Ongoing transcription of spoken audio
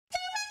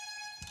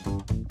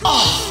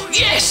Oh,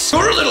 yes!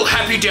 You're a little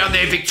happy down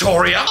there,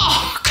 Victoria.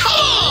 Oh, come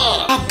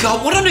on! Oh,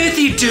 God, what on earth are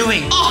you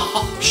doing?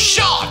 Oh,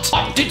 shot!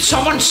 Oh, did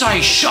someone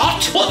say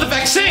shot? What, the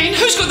vaccine?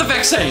 Who's got the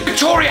vaccine?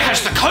 Victoria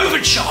has the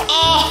COVID shot.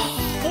 Oh,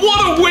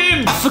 what a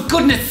win! Oh, for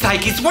goodness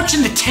sake, he's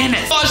watching the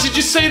tennis. Guys, did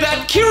you see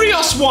that?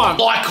 Kyrgios won.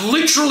 Like,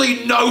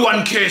 literally no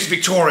one cares,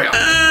 Victoria.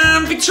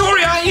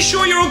 Victoria, are you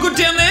sure you're all good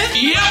down there?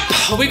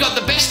 Yep, we got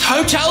the best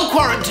hotel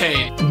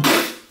quarantine.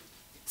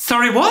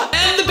 Sorry, what?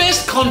 And the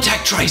best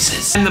contact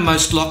tracers. And the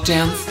most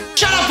lockdowns.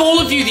 Shut up, all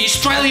of you, the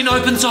Australian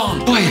Open's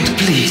on. Quiet,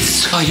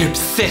 please. Oh, you're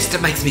obsessed,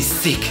 it makes me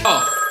sick.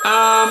 Oh,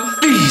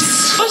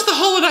 please. Why's the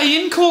Holiday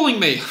Inn calling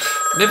me?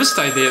 Never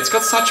stay there, it's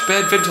got such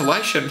bad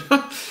ventilation.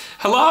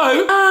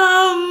 Hello?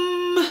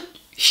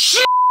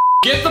 Shit.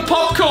 Get the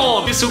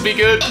popcorn. This'll be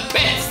good. The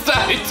best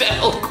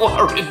hotel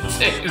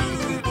quarantine.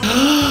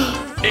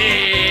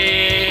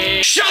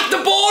 Shut the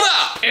border.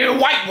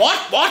 Wait,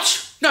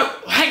 what? No,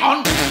 hang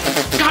on.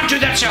 Can't do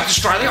that, South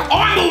Australia.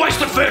 I'm always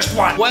the first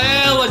one.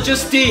 Well, I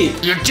just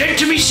did. You're dead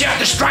to me,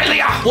 South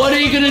Australia. What are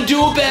you gonna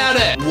do about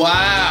it?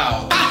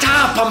 Wow. Shut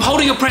up, I'm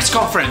holding a press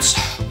conference.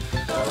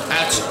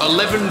 At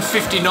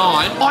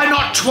 11:59. Why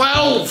not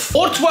 12?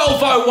 Or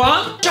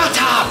 12:01.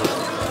 Shut up.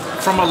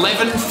 From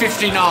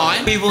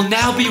 11:59. We will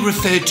now be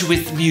referred to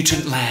as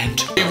Mutant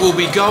Land. We will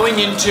be going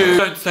into...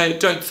 Don't say it,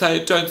 don't say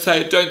it, don't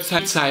say it, don't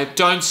say it, say it,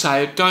 don't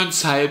say it, don't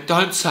say it,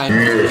 don't say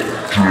it.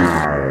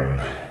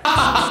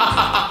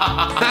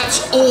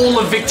 That's all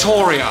of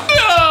Victoria.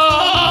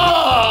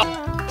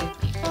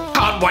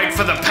 Can't wait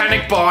for the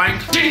panic buying.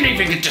 Didn't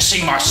even get to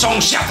sing my song,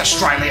 South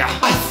Australia.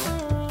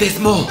 There's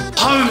more.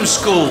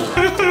 Homeschool.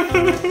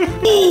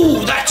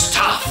 Ooh, that's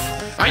tough.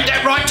 Ain't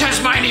that right,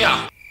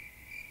 Tasmania?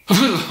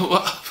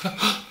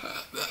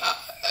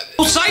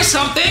 Well, say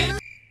something.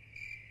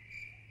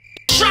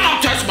 Shut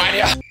up,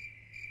 Tasmania.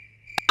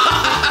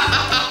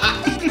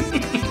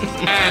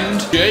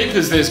 And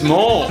jeepers, there's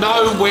more.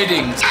 No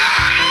weddings.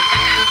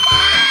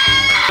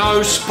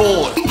 No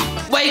sport.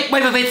 Wait,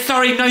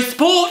 sorry, no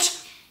sport?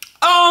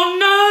 Oh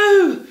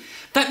no!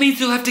 That means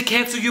you'll have to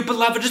cancel your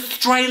beloved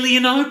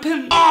Australian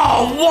Open.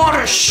 Oh, what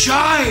a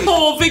shame!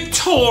 Oh,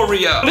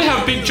 Victoria! I wonder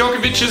how big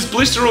Djokovic's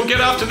blister will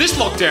get after this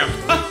lockdown.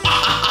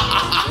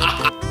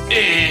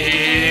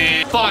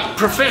 But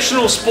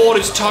professional sport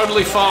is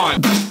totally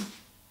fine.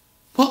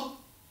 What?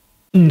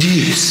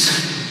 Yes.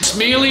 It's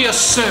merely a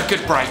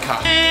circuit breaker.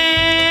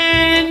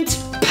 And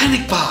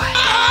panic buy.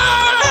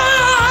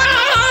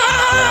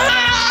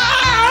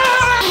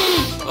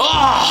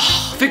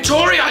 Oh,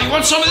 Victoria, you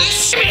want some of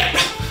this? Give me it!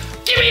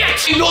 Give me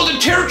it! In Northern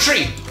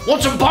Territory,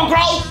 want some bog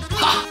roll?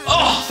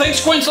 Oh,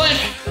 thanks, Queensland.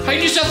 Hey,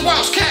 New South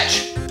Wales,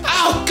 catch.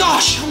 Oh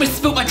gosh, I almost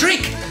spilt my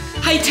drink.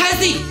 Hey,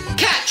 Tassie,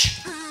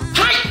 catch.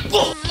 Hey!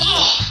 Oh,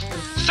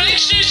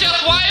 thanks, New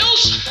South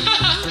Wales.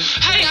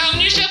 Hey,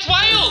 New South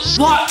Wales.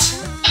 What?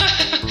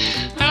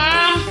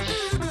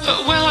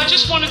 Well, I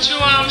just wanted to,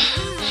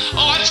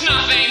 oh, it's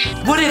nothing.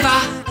 Whatever.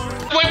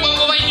 Wait,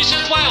 New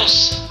South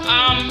Wales.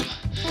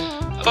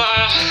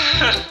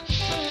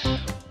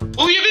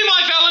 Will you be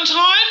my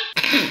Valentine?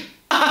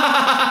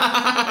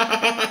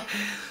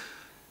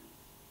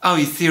 Oh,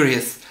 you're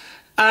serious?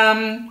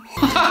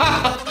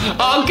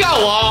 Oh,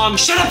 go on.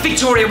 Shut up,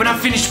 Victoria, when I'm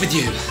finished with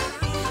you.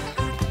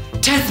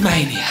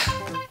 Tasmania.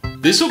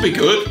 This'll be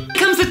good. There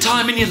comes a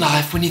time in your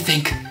life when you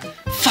think,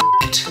 F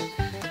it,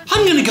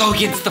 I'm gonna go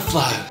against the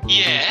flow.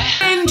 Yeah.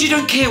 And you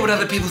don't care what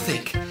other people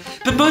think.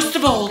 But most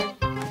of all,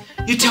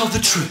 you tell the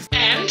truth.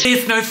 And?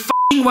 There's no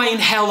f***ing way in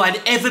hell I'd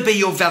ever be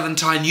your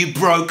Valentine, you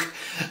broke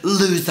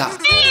loser.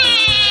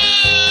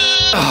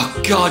 Oh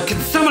God, can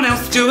someone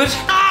else do it?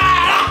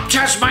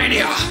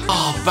 Tasmania!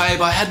 Oh,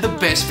 babe, I had the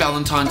best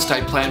Valentine's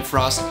Day planned for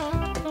us.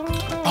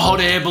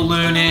 Hot air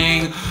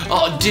ballooning,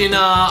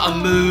 dinner, a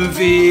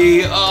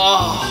movie,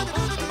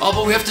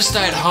 but we have to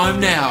stay at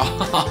home now.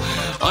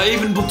 I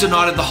even booked a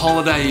night at the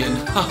Holiday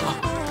Inn.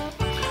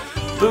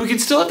 But we can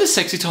still have this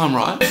sexy time,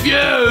 right? If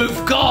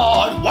you've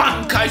got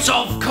one case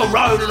of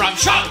corona, I'm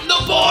shutting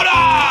the border!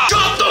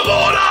 Shut the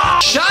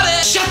border! Shut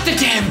it! Shut the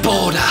damn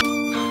border!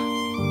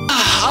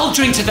 I'll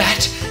drink to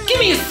that. Give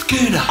me a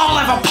schooner. I'll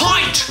have a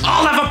pint.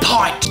 I'll have a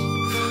pint.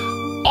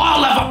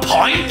 I'll have a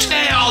pint.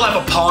 Yeah, I'll have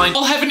a pint.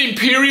 I'll have an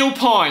imperial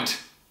pint.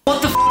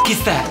 What the f***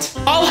 is that?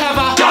 I'll have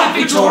a... Go,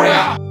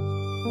 Victoria!